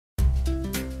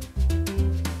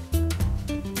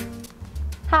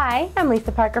Hi, I'm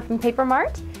Lisa Parker from Paper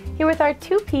Mart, here with our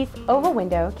two-piece oval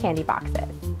window candy boxes.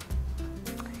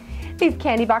 These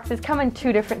candy boxes come in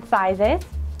 2 different sizes,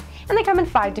 and they come in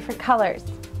 5 different colors.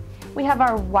 We have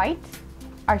our white,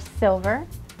 our silver,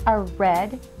 our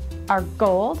red, our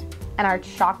gold, and our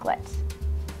chocolate.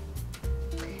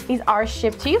 These are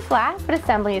shipped to you flat, but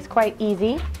assembly is quite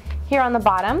easy. Here on the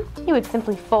bottom, you would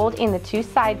simply fold in the 2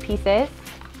 side pieces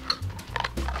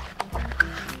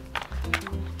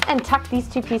and tuck these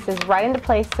 2 pieces right into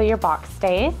place so your box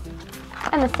stays.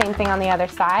 And the same thing on the other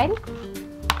side.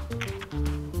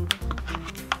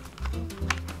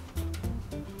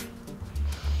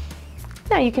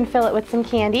 Now you can fill it with some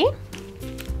candy.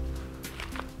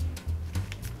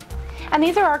 And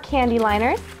these are our candy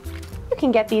liners. You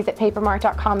can get these at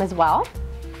papermart.com as well.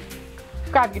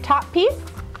 Grab your top piece,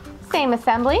 same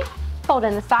assembly, fold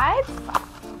in the sides,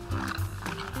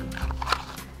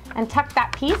 and tuck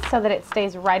that piece so that it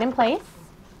stays right in place.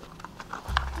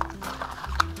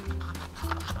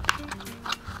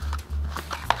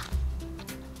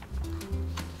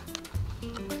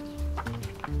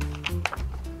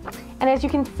 And as you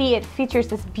can see, it features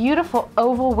this beautiful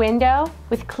oval window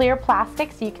with clear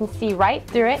plastic so you can see right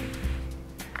through it.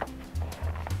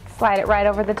 Slide it right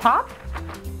over the top,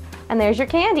 and there's your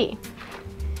candy.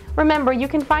 Remember, you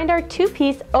can find our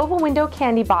 2-piece oval window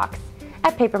candy box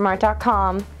at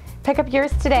papermart.com. Pick up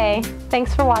yours today.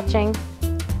 Thanks for watching.